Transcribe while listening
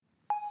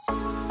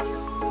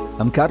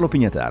I'm Carlo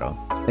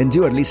Pignataro, and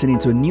you are listening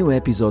to a new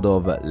episode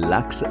of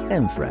Lux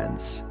and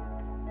Friends.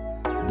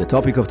 The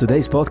topic of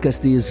today's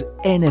podcast is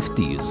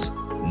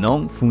NFTs,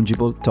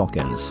 non-fungible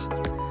tokens.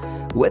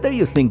 Whether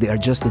you think they are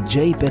just a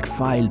JPEG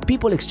file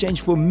people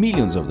exchange for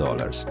millions of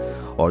dollars,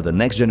 or the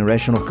next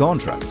generation of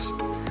contracts,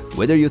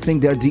 whether you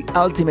think they're the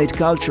ultimate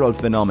cultural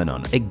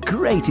phenomenon, a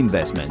great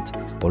investment,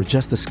 or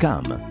just a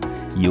scam,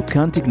 you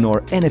can't ignore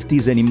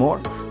NFTs anymore,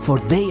 for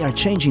they are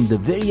changing the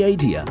very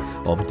idea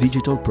of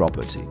digital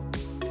property.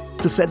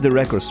 To set the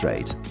record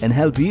straight and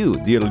help you,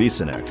 dear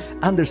listener,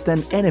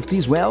 understand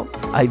NFTs well,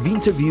 I've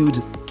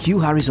interviewed Q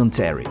Harrison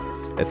Terry,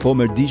 a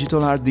former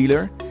digital art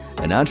dealer,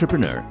 an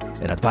entrepreneur,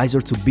 an advisor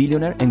to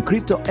billionaire and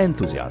crypto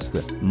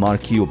enthusiast,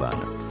 Mark Cuban.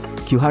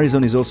 Q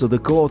Harrison is also the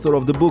co-author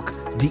of the book,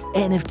 The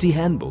NFT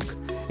Handbook.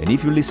 And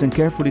if you listen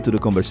carefully to the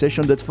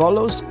conversation that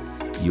follows,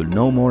 you'll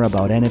know more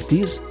about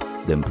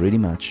NFTs than pretty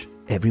much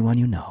everyone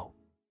you know.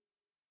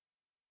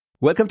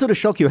 Welcome to the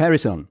show, Q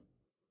Harrison.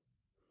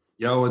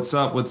 Yo, what's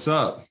up? What's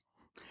up?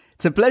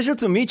 It's a pleasure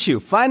to meet you.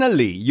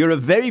 Finally, you're a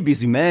very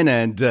busy man,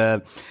 and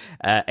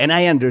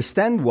I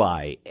understand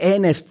why.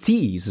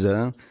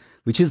 NFTs,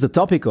 which is the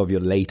topic of your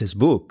latest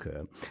book,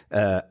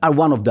 are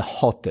one of the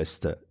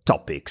hottest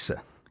topics.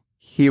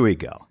 Here we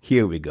go.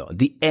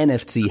 The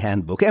NFT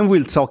Handbook, and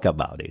we'll talk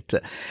about it.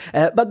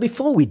 But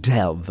before we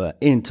delve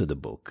into the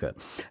book,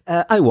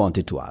 I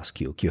wanted to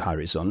ask you, Q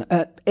Harrison,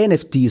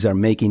 NFTs are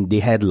making the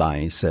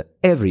headlines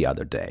every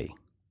other day,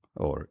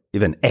 or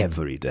even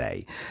every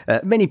day.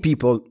 Many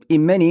people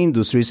in many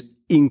industries,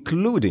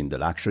 including the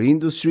luxury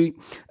industry,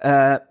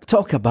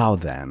 talk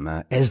about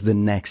them as the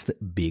next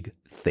big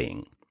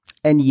thing.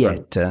 And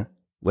yet,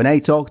 when I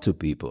talk to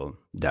people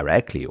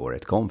directly or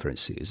at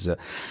conferences,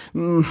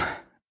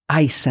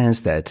 I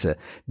sense that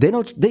they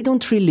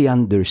don't really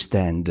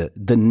understand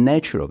the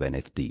nature of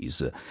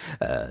NFTs,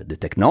 the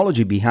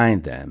technology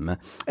behind them,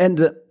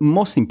 and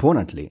most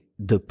importantly,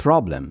 the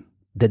problem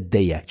that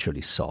they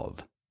actually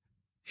solve.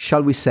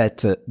 Shall we set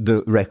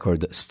the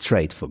record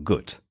straight for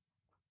good?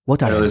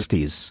 What are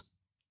NFTs?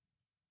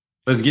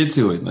 Let's get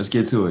to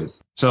it.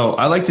 So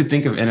I like to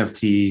think of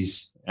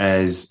NFTs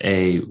as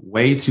a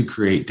way to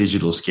create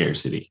digital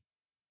scarcity.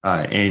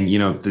 And,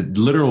 the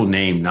literal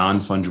name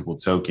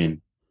non-fungible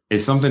token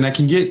is something that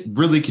can get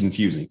really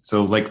confusing.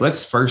 So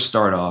let's first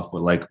start off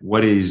with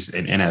what is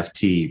an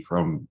NFT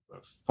from a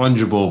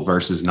fungible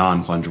versus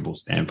non-fungible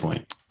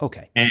standpoint.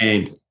 Okay.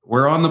 And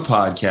we're on the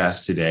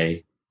podcast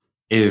today.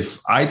 If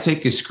I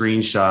take a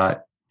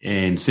screenshot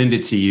and send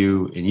it to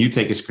you, and you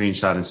take a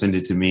screenshot and send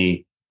it to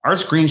me, our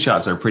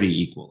screenshots are pretty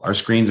equal. Our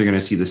screens are going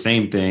to see the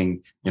same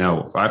thing.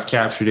 If I've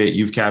captured it,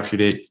 you've captured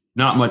it,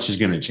 not much is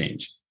going to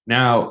change.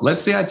 Now,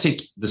 let's say I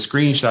take the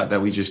screenshot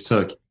that we just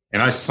took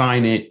and I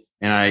sign it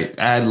and I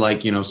add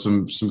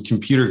some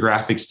computer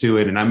graphics to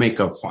it and I make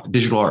a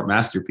digital art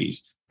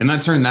masterpiece and I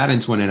turn that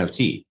into an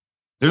NFT.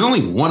 There's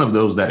only one of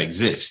those that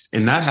exists,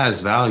 and that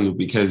has value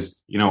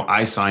because,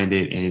 I signed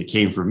it and it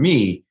came from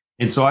me.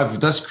 And so I've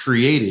thus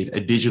created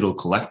a digital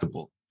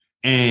collectible.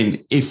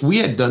 And if we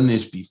had done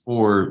this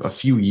before a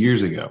few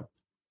years ago,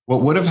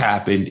 what would have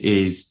happened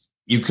is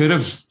you could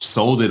have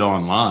sold it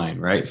online,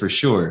 right? For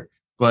sure.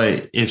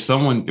 But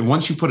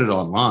once you put it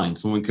online,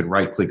 someone could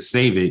right click,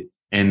 save it,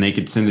 and they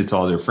could send it to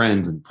all their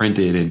friends and print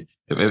it. And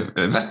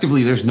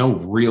effectively, there's no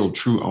real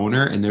true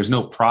owner and there's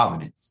no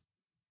provenance.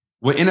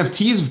 What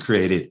NFTs have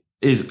created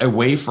is a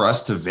way for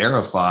us to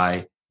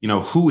verify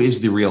who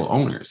is the real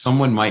owner.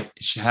 Someone might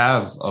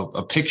have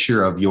a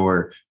picture of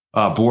your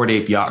Bored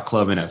Ape Yacht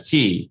Club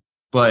NFT,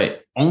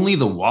 but only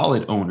the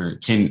wallet owner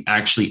can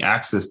actually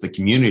access the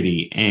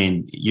community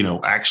and,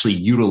 actually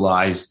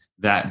utilize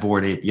that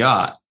Bored Ape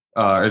Yacht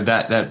or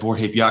that Bored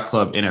Ape Yacht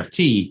Club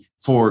NFT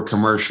for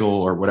commercial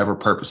or whatever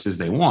purposes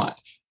they want.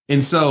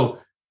 And so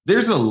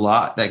there's a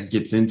lot that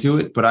gets into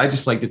it, but I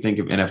just like to think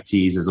of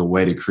NFTs as a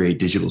way to create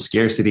digital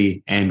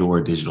scarcity and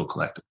or digital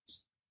collectibles.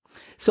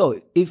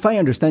 So, if I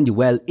understand you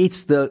well,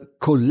 it's the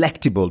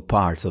collectible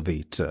part of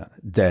it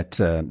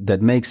that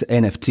makes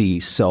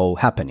NFT so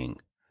happening.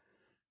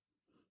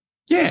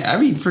 Yeah,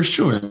 for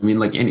sure.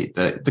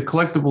 The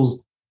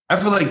collectibles, I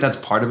feel like that's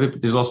part of it,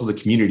 but there's also the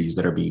communities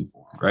that are being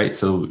formed, right?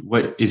 So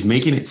what is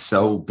making it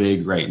so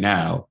big right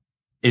now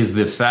is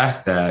the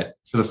fact that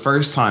for the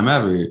first time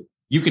ever,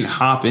 you can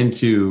hop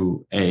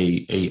into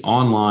a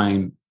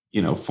online,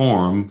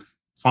 forum,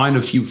 find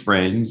a few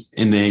friends,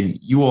 and then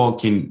you all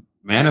can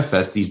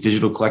manifest these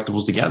digital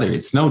collectibles together.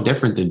 It's no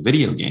different than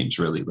video games,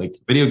 really.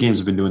 Video games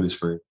have been doing this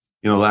for,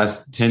 the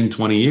last 10,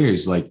 20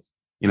 years.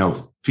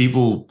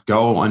 People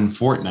go on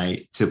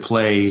Fortnite to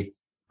play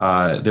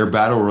their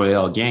battle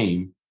royale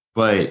game,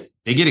 but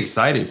they get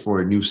excited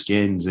for new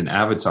skins and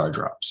avatar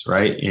drops,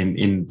 right?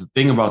 And the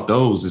thing about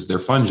those is they're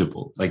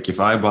fungible. If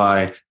I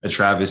buy a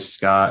Travis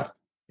Scott,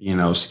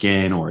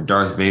 skin, or a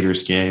Darth Vader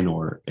skin,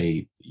 or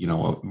a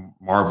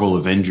Marvel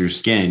Avengers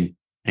skin,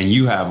 and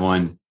you have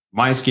one,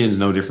 my skin is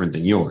no different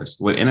than yours.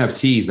 With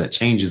NFTs, that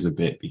changes a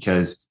bit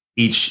because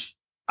each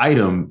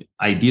item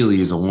ideally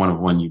is a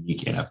one-of-one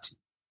unique NFT.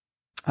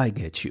 I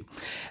get you.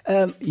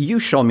 You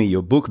showed me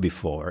your book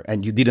before,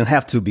 and you didn't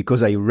have to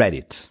because I read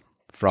it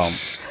from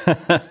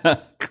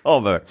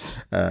cover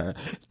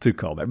to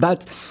cover.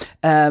 But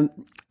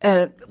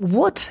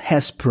what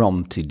has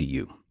prompted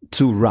you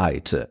to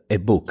write a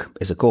book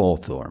as a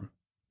co-author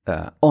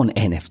on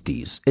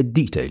NFTs, a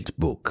detailed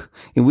book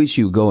in which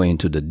you go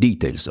into the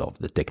details of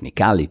the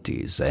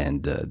technicalities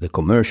and the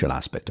commercial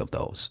aspect of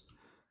those?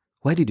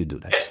 Why did you do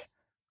that?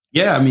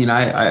 Yeah, I mean,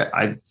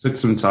 I took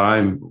some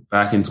time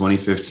back in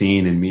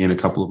 2015, and me and a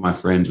couple of my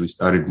friends, we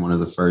started one of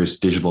the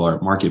first digital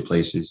art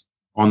marketplaces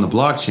on the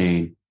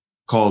blockchain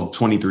called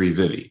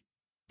 23Vivi.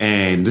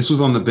 And this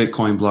was on the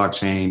Bitcoin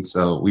blockchain.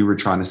 So we were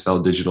trying to sell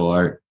digital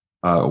art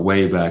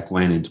way back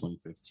when in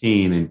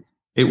 2015.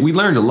 And we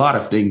learned a lot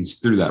of things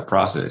through that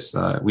process.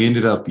 We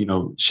ended up,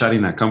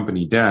 shutting that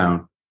company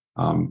down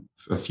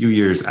a few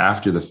years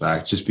after the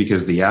fact, just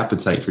because the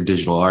appetite for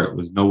digital art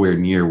was nowhere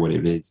near what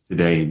it is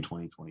today in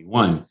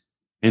 2021.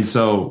 And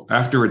so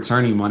after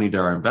returning money to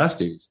our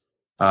investors,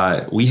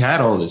 we had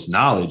all this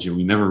knowledge and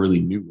we never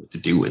really knew what to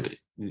do with it.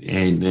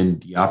 And then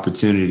the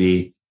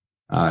opportunity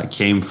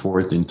came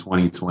forth in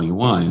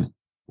 2021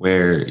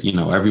 where,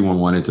 everyone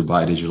wanted to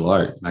buy digital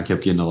art. And I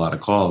kept getting a lot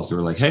of calls. They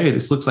were like, hey,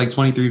 this looks like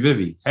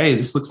 23Vivi. Hey,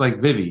 this looks like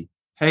Vivi.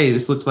 Hey,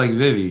 this looks like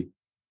Vivi.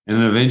 And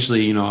then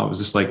eventually, I was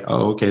just like,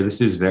 oh, okay,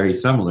 this is very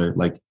similar.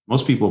 Like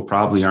most people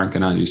probably aren't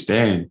going to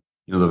understand,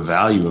 the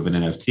value of an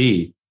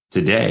NFT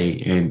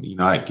today. And,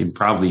 I can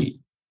probably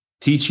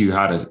teach you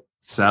how to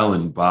sell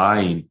and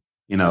buy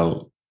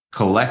and,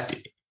 collect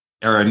it.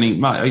 Or I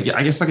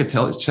guess I could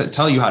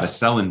tell you how to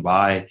sell and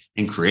buy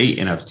and create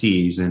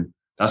NFTs. And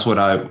that's what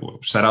I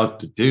set out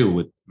to do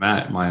with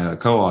Matt, my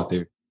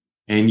co-author.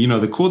 And,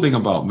 the cool thing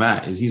about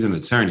Matt is he's an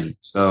attorney.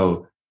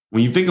 So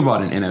when you think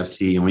about an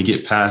NFT and we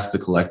get past the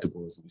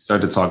collectibles, and we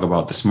start to talk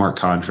about the smart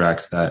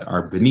contracts that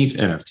are beneath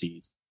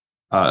NFTs,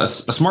 a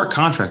smart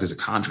contract is a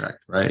contract,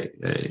 right?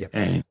 Yep.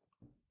 And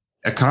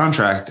a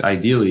contract,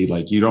 ideally,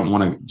 like you don't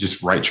want to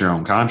just write your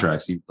own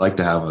contracts. You'd like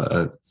to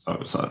have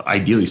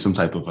ideally some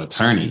type of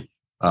attorney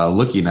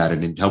looking at it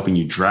and helping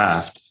you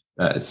draft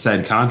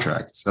said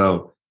contract.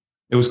 So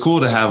it was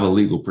cool to have a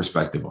legal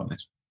perspective on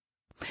this.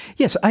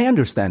 Yes, I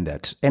understand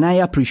that. And I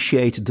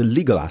appreciate the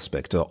legal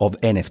aspect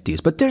of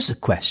NFTs. But there's a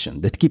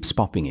question that keeps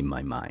popping in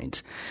my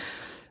mind.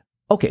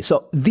 Okay,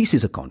 so this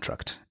is a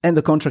contract, and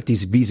the contract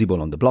is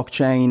visible on the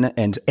blockchain,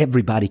 and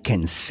everybody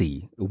can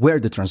see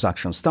where the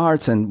transaction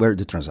starts and where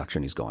the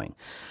transaction is going.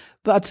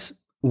 But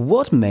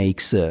what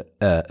makes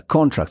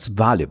contracts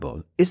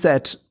valuable is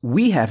that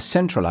we have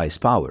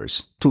centralized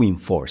powers to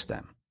enforce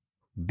them,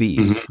 be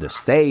it the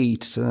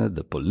state,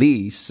 the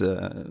police,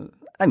 the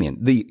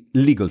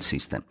legal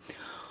system.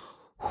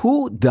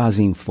 Who does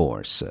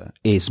enforce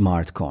a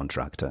smart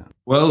contract?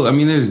 Well,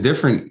 there's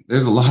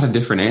a lot of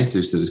different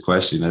answers to this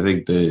question. I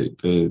think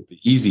the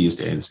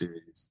easiest answer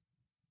is,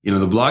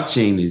 the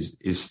blockchain is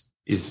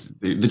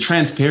the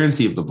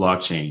transparency of the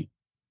blockchain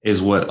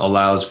is what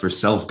allows for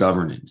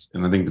self-governance.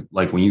 And I think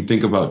like when you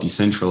think about the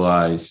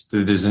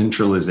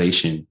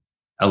decentralization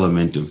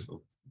element of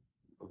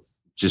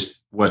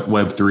just what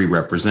Web3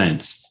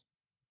 represents,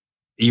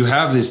 you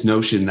have this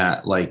notion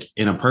that like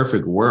in a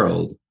perfect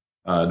world,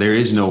 there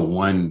is no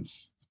one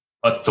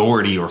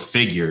authority or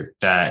figure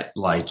that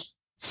like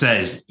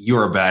says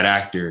you're a bad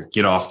actor,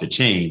 get off the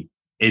chain.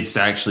 It's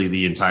actually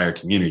the entire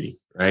community,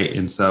 right?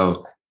 And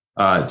so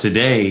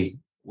today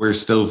we're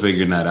still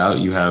figuring that out.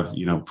 You have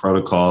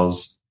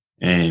protocols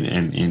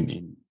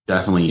and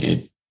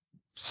definitely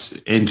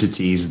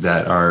entities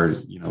that are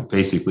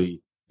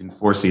basically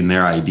enforcing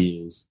their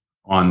ideas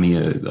on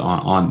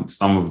on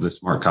some of the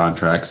smart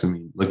contracts.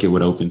 Look at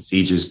what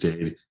OpenSea just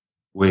did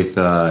with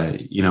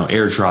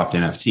airdropped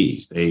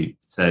NFTs. They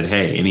said,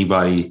 hey,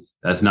 anybody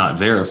that's not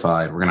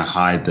verified, we're going to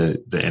hide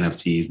the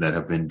NFTs that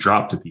have been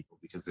dropped to people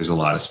because there's a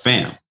lot of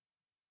spam.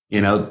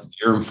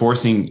 You're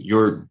enforcing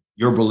your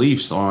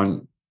beliefs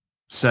on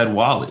said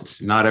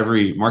wallets. Not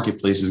every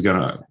marketplace is going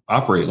to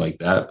operate like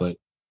that, but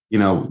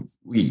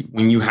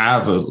when you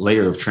have a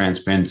layer of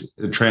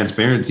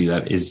transparency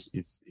that is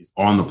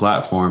on the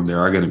platform, there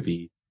are going to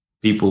be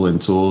people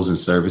and tools and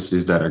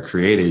services that are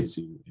created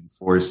to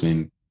enforce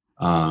and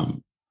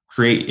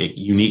create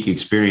unique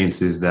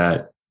experiences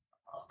that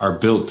are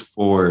built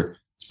for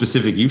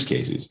specific use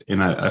cases.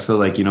 And I feel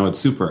like, it's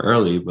super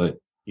early, but,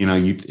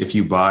 if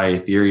you buy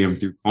Ethereum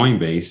through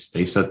Coinbase,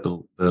 they set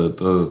the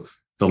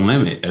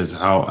limit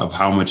of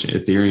how much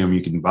Ethereum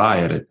you can buy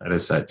at a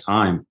set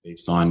time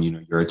based on,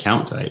 your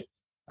account type.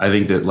 I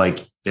think that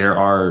like there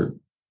are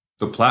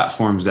the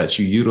platforms that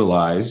you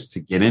utilize to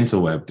get into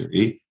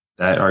Web3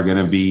 that are going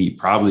to be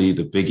probably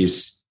the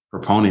biggest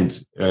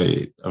proponents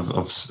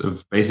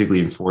of basically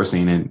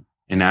enforcing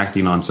and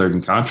acting on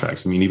certain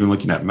contracts. Even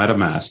looking at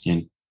MetaMask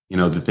and,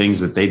 the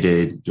things that they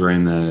did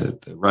during the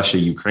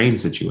Russia-Ukraine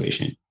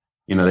situation,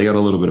 they got a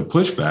little bit of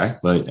pushback,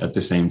 but at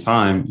the same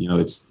time,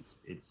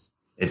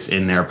 it's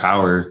in their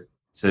power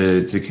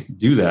to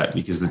do that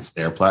because it's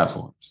their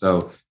platform.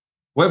 So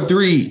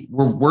Web3,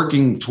 we're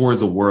working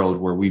towards a world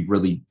where we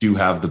really do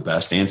have the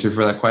best answer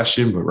for that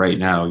question. But right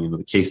now,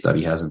 the case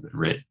study hasn't been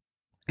written.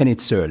 And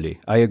it's early.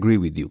 I agree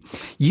with you.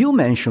 You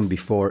mentioned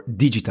before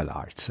digital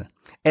arts.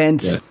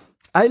 And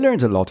I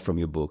learned a lot from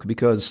your book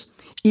because,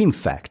 in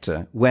fact,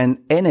 when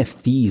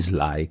NFTs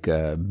like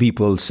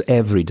Beeple's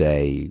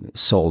Everyday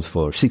sold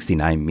for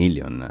 69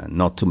 million,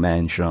 not to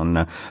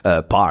mention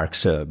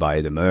Parks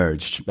by the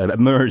merged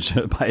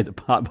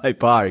by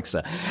Parks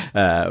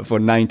for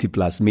 90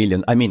 plus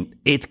million, I mean,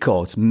 it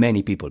caught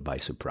many people by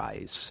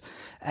surprise.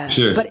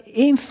 Sure. But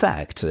in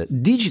fact,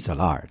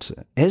 digital art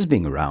has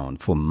been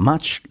around for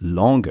much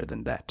longer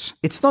than that.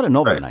 It's not an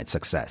overnight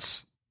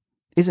success,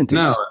 isn't it?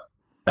 No,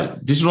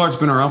 digital art's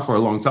been around for a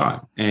long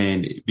time.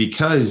 And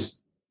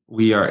because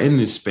we are in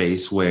this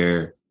space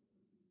where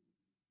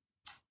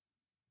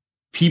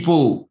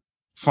people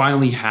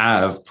finally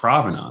have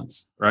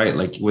provenance, right?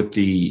 Like with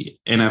the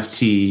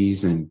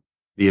NFTs and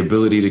the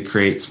ability to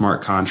create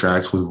smart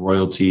contracts with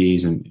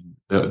royalties, and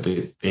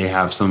they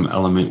have some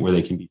element where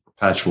they can be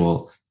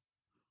perpetual.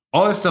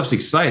 All that stuff's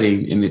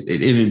exciting, and it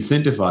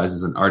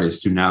incentivizes an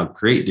artist to now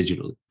create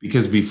digitally.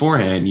 Because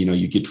beforehand,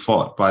 you get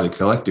fought by the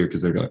collector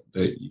because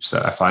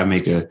if I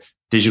make a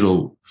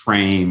digital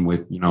frame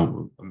with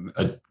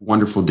a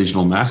wonderful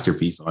digital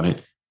masterpiece on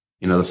it,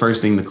 the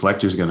first thing the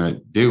collector's going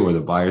to do or the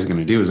buyer's going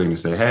to do is they're going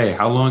to say, hey,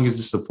 how long is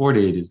this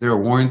supported? Is there a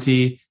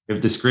warranty?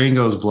 If the screen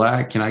goes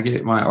black, can I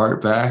get my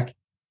art back?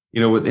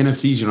 With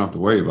NFTs, you don't have to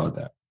worry about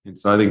that. And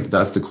so I think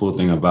that's the cool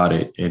thing about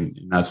it. And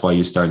that's why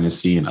you're starting to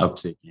see an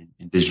uptick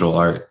in digital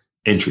art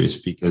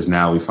interest, because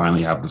now we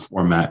finally have the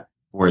format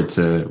for it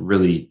to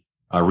really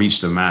reach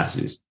the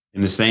masses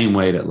in the same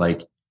way that,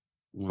 like,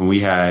 when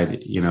we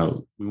had,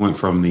 we went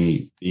from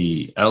the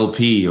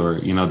LP or,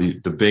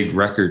 the big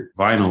record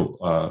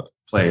vinyl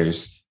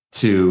players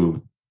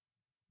to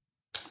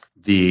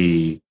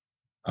we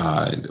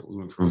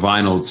went from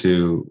vinyl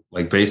to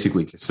like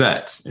basically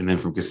cassettes, and then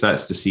from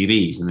cassettes to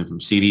CDs, and then from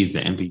CDs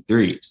to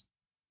MP3s.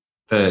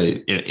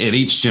 At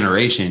each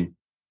generation,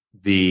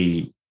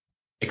 the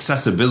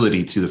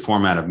accessibility to the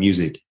format of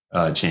music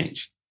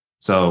changed.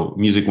 So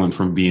music went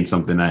from being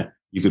something that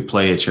you could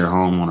play at your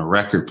home on a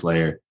record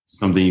player to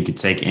something you could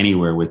take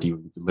anywhere with you.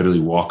 You could literally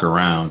walk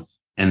around.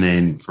 And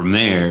then from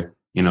there,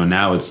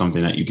 now it's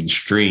something that you can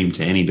stream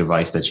to any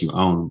device that you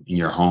own in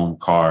your home,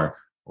 car,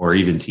 or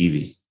even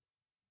TV.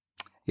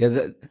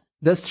 Yeah,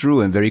 that's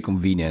true and very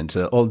convenient.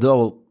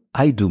 Although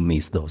I do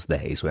miss those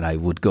days when I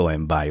would go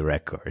and buy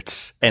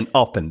records and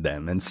open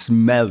them and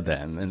smell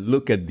them and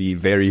look at the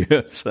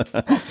various,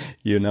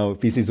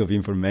 pieces of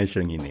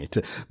information in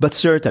it. But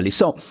certainly.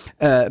 So,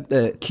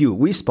 Q,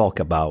 we spoke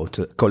about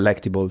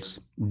collectibles,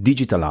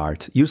 digital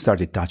art. You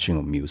started touching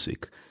on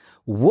music.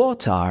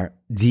 What are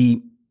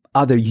the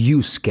other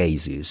use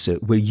cases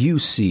where you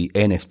see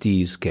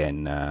NFTs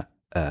can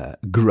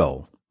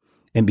grow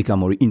and become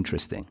more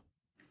interesting?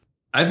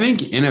 I think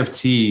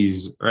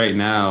NFTs right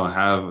now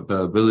have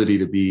the ability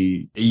to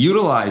be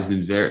utilized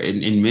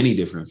in many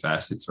different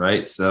facets,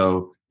 right?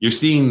 So you're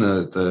seeing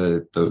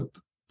the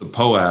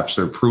POAPs,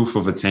 or proof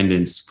of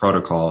attendance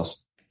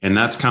protocols, and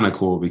that's kind of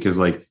cool because,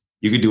 like,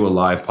 you could do a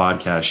live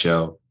podcast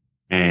show,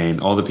 and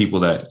all the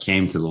people that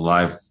came to the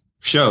live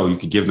show, you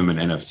could give them an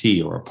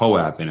NFT or a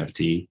POAP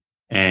NFT,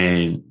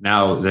 and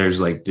now there's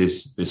like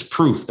this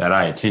proof that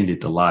I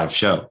attended the live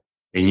show,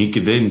 and you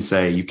could then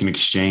say you can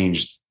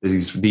exchange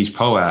these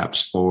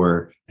POAPs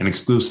for an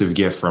exclusive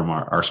gift from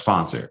our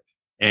sponsor.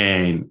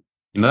 And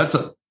that's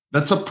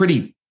a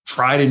pretty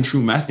tried and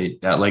true method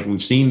that, like,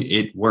 we've seen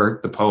it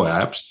work, the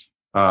POAPs.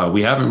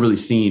 We haven't really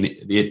seen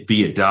it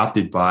be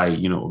adopted by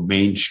a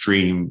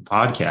mainstream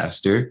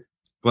podcaster.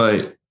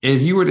 But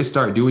if you were to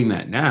start doing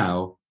that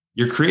now,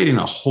 you're creating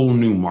a whole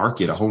new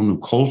market, a whole new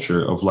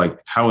culture of like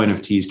how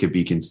NFTs could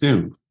be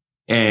consumed.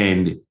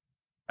 And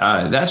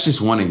that's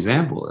just one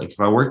example. Like, if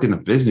I worked in a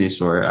business,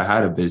 or I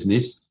had a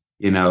business,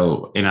 and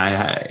I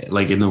had,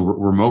 like, in the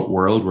remote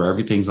world where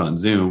everything's on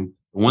Zoom,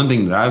 one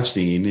thing that I've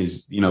seen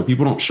is,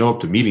 people don't show up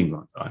to meetings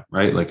on time,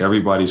 right? Like,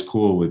 everybody's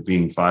cool with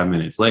being 5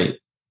 minutes late.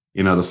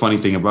 The funny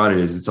thing about it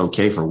is it's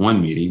okay for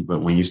one meeting,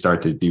 but when you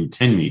start to do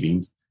 10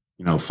 meetings,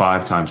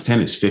 5 times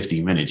 10 is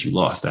 50 minutes. You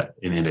lost that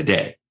in a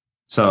day.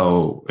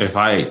 So if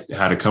I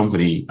had a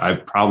company, I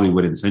probably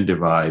would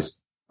incentivize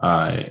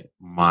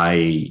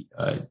my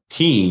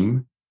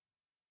team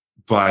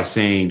by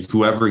saying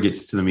whoever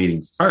gets to the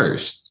meeting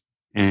first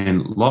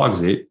and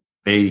logs it,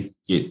 they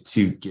get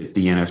to get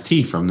the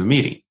NFT from the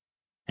meeting.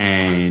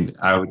 And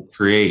I would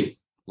create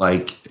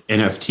like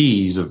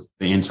NFTs of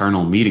the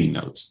internal meeting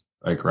notes,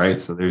 like,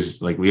 right? So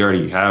there's like, we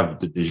already have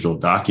the digital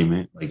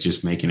document, like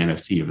just make an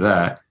NFT of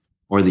that,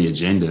 or the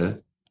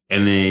agenda.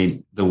 And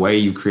then the way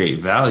you create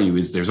value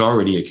is there's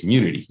already a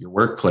community. Your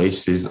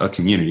workplace is a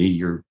community.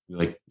 You're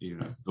like,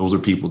 those are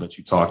people that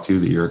you talk to,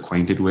 that you're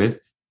acquainted with.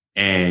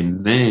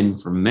 And then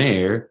from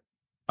there,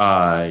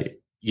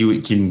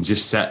 you can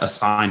just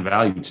assign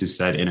value to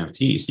said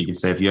NFT. So you can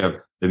say, if you have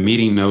the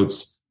meeting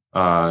notes,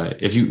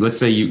 let's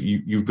say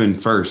you've been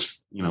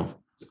first,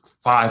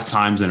 5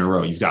 times in a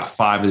row, you've got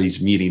 5 of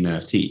these meeting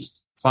NFTs.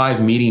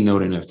 5 meeting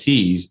note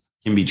NFTs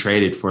can be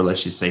traded for,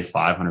 let's just say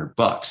 $500,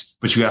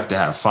 but you have to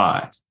have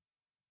 5.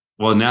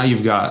 Well, now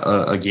you've got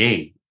a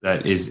game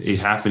that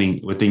is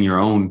happening within your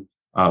own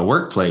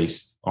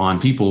workplace on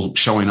people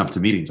showing up to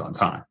meetings on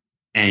time.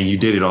 And you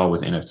did it all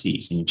with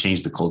NFTs and you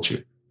changed the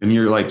culture. And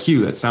you're like,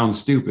 Q, that sounds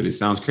stupid. It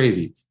sounds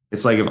crazy.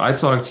 It's like if I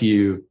talk to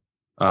you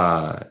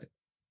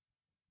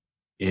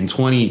in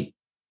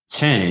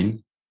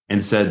 2010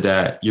 and said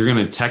that you're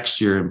going to text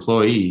your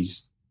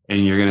employees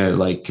and you're going to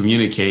like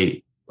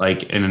communicate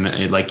like in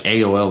like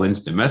AOL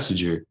Instant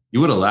Messenger, you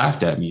would have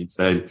laughed at me and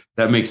said,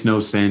 that makes no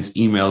sense.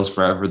 Email's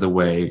forever the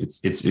wave.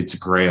 It's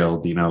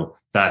grailed, you know,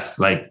 that's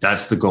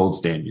the gold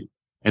standard.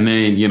 And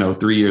then, you know,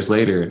 3 years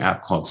later, an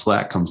app called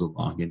Slack comes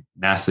along and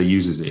NASA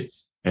uses it.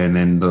 And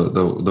then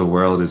the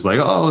world is like,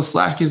 oh,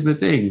 Slack is the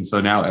thing. And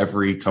so now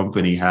every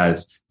company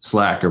has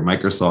Slack or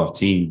Microsoft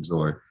Teams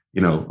or,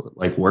 you know,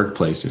 like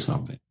Workplace or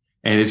something.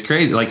 And it's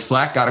crazy. Like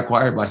Slack got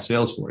acquired by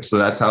Salesforce. So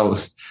that's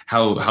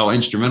how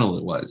instrumental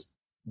it was.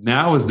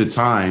 Now is the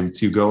time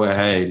to go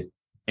ahead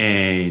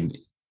and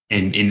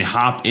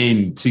hop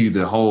into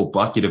the whole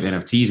bucket of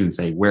NFTs and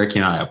say, where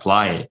can I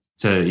apply it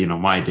to, you know,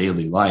 my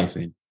daily life?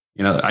 And,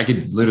 you know, I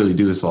could literally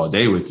do this all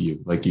day with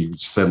you. Like you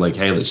said, like,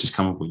 hey, let's just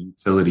come up with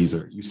utilities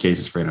or use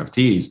cases for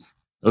NFTs.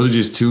 Those are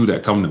just 2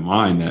 that come to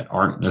mind that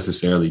aren't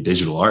necessarily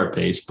digital art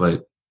based,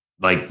 but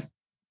like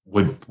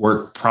would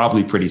work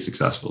probably pretty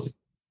successfully.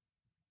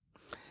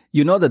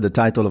 You know that the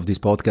title of this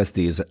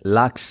podcast is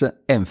Lux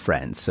and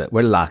Friends,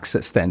 where Lux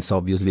stands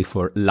obviously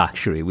for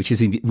luxury, which is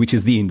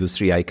the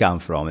industry I come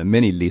from, and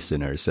many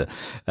listeners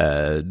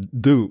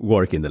do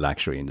work in the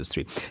luxury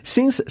industry.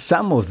 Since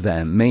some of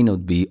them may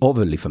not be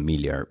overly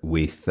familiar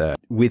with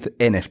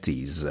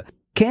NFTs,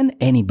 can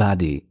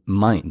anybody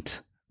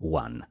mint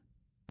one?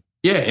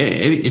 Yeah,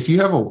 if you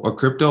have a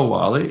crypto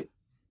wallet,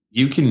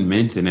 you can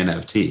mint an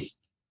NFT.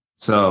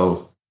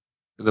 So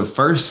the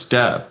first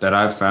step that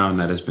I've found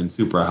that has been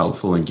super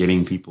helpful in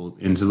getting people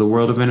into the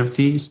world of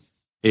NFTs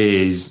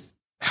is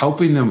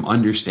helping them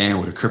understand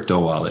what a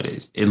crypto wallet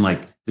is and like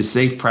the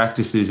safe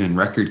practices and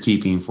record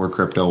keeping for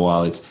crypto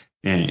wallets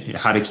and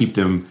how to keep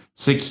them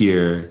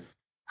secure,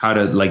 how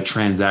to like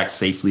transact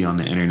safely on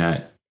the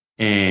internet.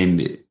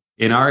 And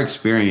in our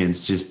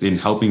experience, just in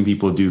helping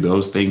people do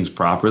those things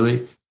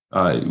properly,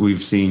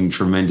 we've seen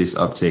tremendous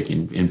uptick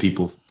in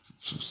people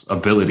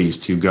abilities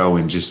to go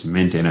and just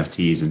mint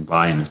NFTs and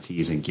buy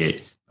NFTs and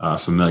get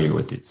familiar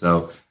with it.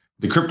 So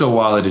the crypto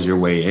wallet is your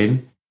way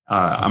in.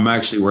 I'm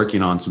actually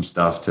working on some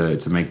stuff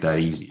to make that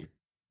easier.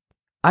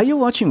 Are you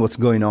watching what's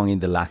going on in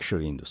the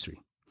luxury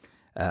industry?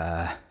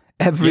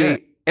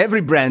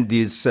 Every brand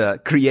is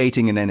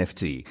creating an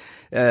NFT.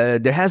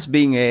 There has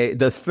been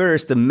the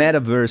first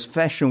Metaverse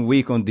Fashion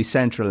Week on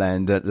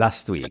Decentraland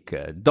last week.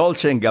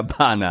 Dolce &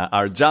 Gabbana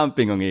are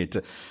jumping on it.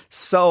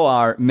 So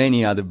are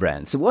many other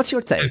brands. What's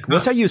your take?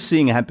 What are you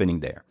seeing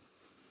happening there?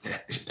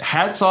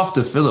 Hats off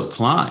to Philip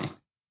Plein.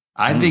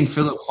 I think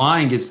Philip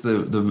Plein gets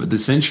the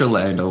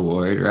Decentraland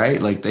award, right?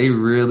 Like they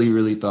really,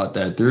 really thought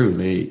that through.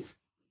 They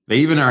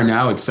even are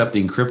now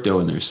accepting crypto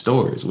in their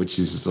stores, which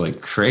is just like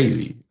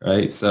crazy,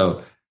 right?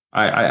 So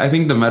I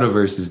think the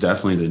metaverse is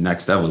definitely the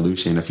next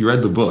evolution. If you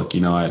read the book,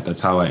 you know, that's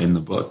how I end the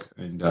book.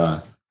 And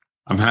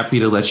I'm happy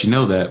to let you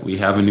know that we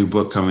have a new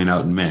book coming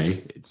out in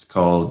May. It's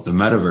called The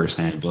Metaverse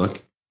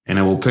Handbook, and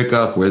it will pick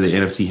up where the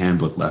NFT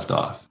handbook left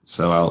off.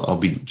 So I'll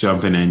be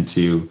jumping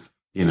into,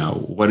 you know,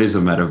 what is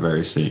a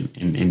metaverse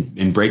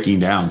and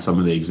breaking down some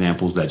of the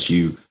examples that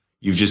you've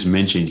just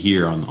mentioned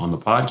here on the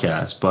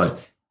podcast. But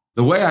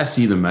the way I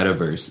see the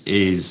metaverse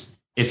is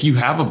if you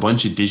have a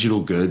bunch of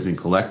digital goods and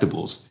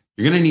collectibles,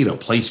 you're going to need a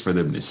place for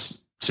them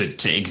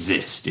to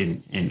exist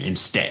and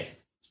stay.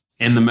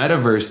 And the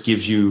metaverse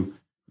gives you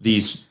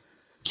these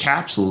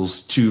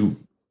capsules to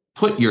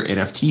put your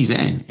NFTs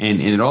in.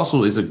 And it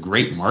also is a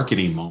great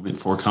marketing moment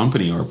for a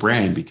company or a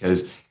brand,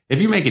 because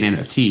if you make an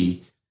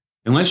NFT,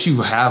 unless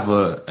you have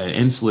an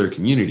insular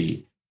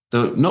community,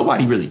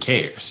 nobody really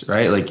cares,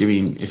 right? Like, I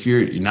mean, if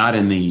you're not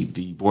in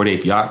the Bored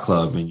Ape Yacht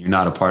Club and you're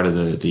not a part of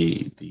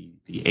the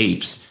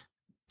apes,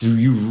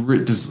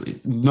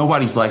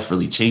 nobody's life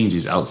really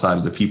changes outside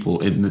of the people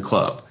in the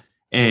club.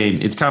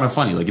 And it's kind of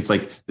funny. Like, it's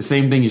like the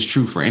same thing is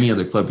true for any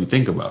other club you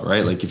think about,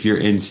 right? Like if you're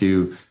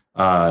into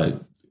a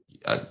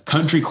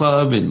country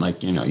club and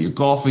like, you know, you're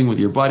golfing with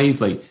your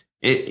buddies, like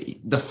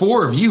the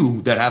 4 of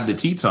you that have the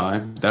tee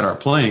time that are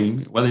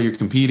playing, whether you're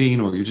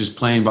competing or you're just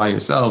playing by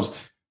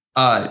yourselves,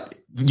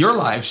 your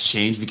lives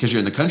change because you're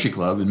in the country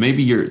club, and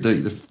maybe your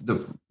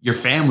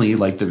family,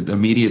 like the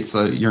immediate,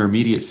 your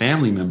immediate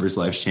family members'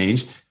 lives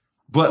change.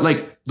 But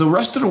like the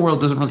rest of the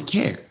world doesn't really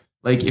care.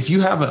 Like if you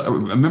have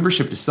a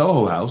membership to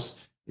Soho House,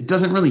 it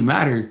doesn't really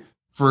matter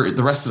for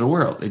the rest of the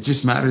world. It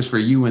just matters for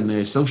you and the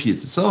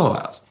associates at Soho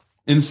House.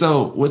 And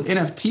so with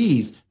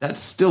NFTs, that's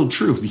still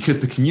true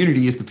because the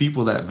community is the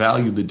people that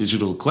value the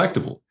digital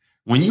collectible.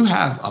 When you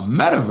have a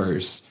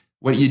metaverse,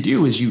 what you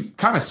do is you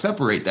kind of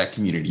separate that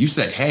community. You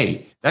say,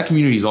 hey, that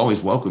community is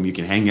always welcome. You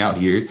can hang out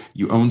here.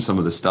 You own some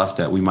of the stuff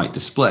that we might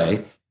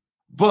display,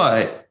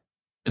 but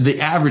the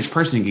average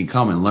person can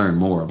come and learn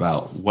more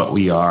about what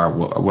we are,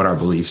 what our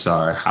beliefs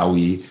are, how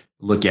we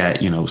look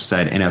at,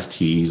 said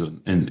NFTs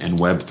and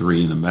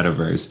Web3 and the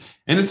metaverse.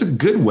 And it's a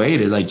good way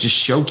to like just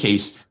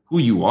showcase who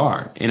you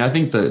are. And I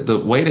think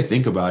the way to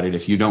think about it,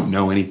 if you don't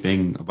know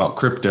anything about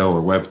crypto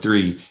or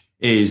Web3,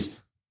 is,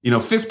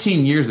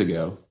 15 years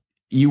ago,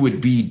 you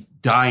would be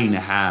dying to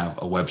have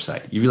a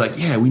website. You'd be like,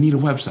 yeah, we need a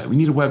website. We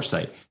need a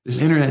website.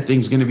 This internet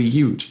thing's going to be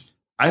huge.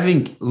 I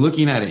think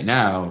looking at it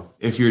now,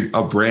 if you're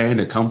a brand,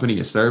 a company,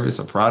 a service,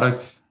 a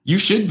product, you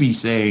should be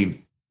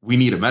saying we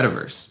need a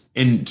metaverse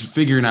and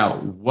figuring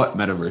out what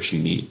metaverse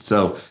you need.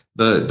 So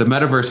the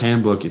metaverse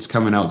handbook, it's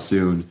coming out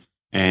soon.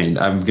 And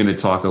I'm going to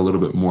talk a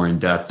little bit more in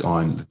depth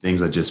on the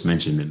things I just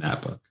mentioned in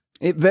that book.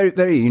 Very,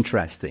 very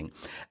interesting.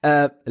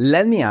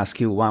 Let me ask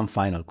you one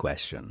final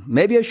question.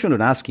 Maybe I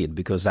shouldn't ask it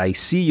because I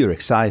see your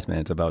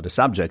excitement about the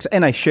subject,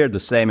 and I share the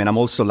same. And I'm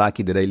also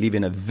lucky that I live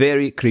in a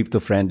very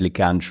crypto-friendly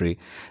country,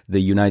 the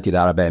United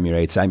Arab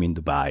Emirates. I'm in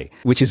Dubai,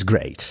 which is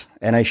great.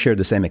 And I share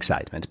the same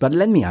excitement. But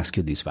let me ask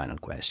you this final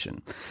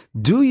question.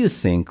 Do you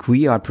think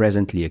we are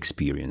presently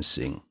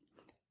experiencing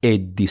a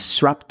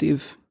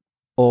disruptive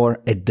or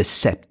a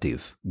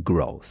deceptive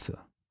growth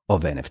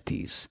of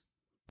NFTs?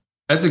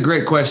 That's a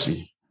great question.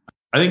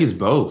 I think it's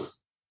both.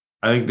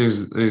 I think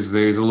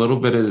there's a little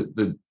bit of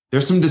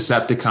there's some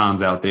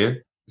Decepticons out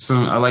there.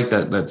 I like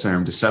that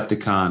term,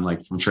 Decepticon,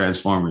 like from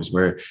Transformers,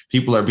 where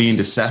people are being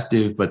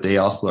deceptive, but they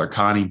also are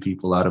conning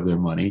people out of their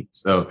money.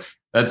 So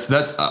that's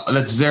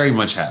very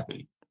much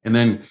happening. And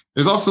then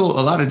there's also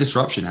a lot of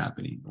disruption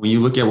happening. When you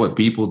look at what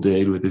people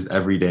did with his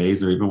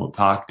everydays, or even what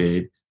Pac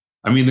did,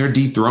 I mean, they're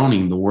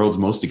dethroning the world's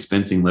most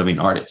expensive living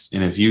artists.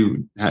 And if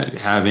you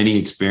have any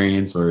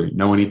experience or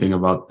know anything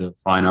about the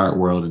fine art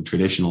world and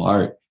traditional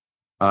art,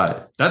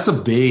 that's a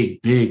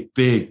big, big,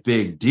 big,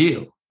 big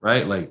deal,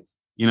 right? Like,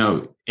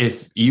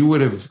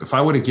 if I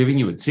would have given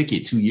you a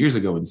ticket 2 years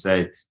ago and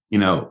said,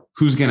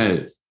 who's going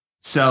to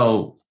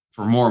sell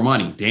for more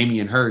money,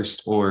 Damien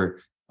Hirst or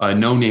a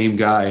no-name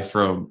guy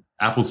from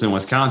Appleton,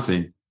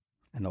 Wisconsin,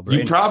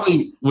 you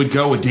probably would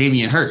go with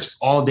Damien Hirst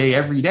all day,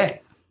 every day.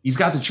 He's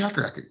got the track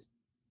record.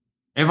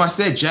 If I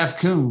said Jeff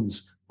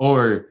Koons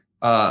or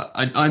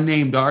an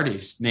unnamed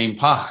artist named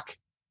Pac,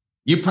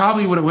 you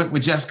probably would have went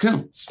with Jeff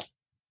Koons.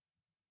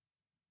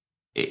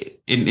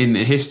 In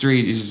the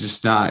history,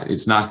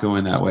 it's not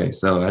going that way.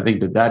 So I think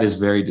that is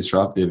very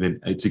disruptive, and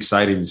it's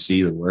exciting to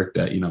see the work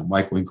that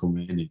Mike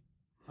Winkelmann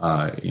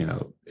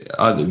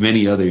and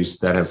many others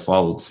that have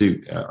followed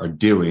suit are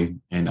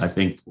doing. And I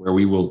think where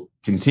we will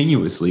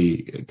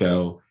continuously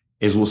go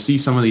is we'll see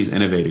some of these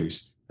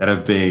innovators that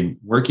have been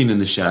working in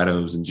the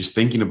shadows and just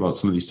thinking about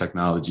some of these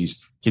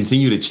technologies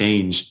continue to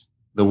change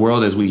the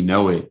world as we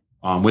know it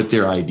with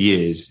their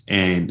ideas.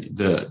 And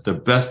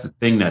the best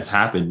thing that's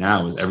happened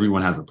now is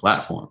everyone has a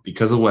platform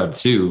because of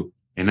Web2,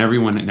 and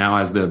everyone now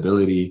has the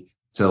ability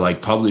to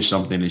like publish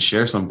something and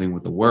share something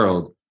with the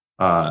world.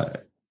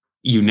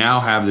 You now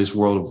have this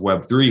world of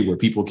Web3 where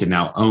people can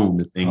now own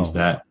the things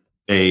that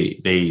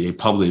they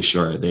publish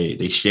or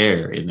they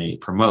share and they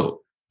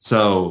promote.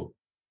 So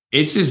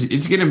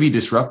it's going to be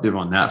disruptive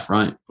on that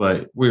front,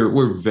 but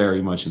we're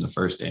very much in the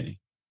first inning.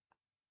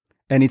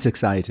 And it's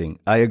exciting.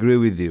 I agree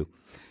with you.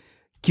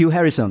 Q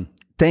Harrison,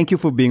 thank you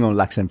for being on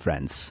Lux and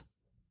Friends.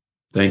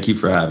 Thank you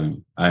for having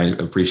me. I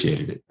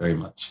appreciated it very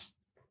much.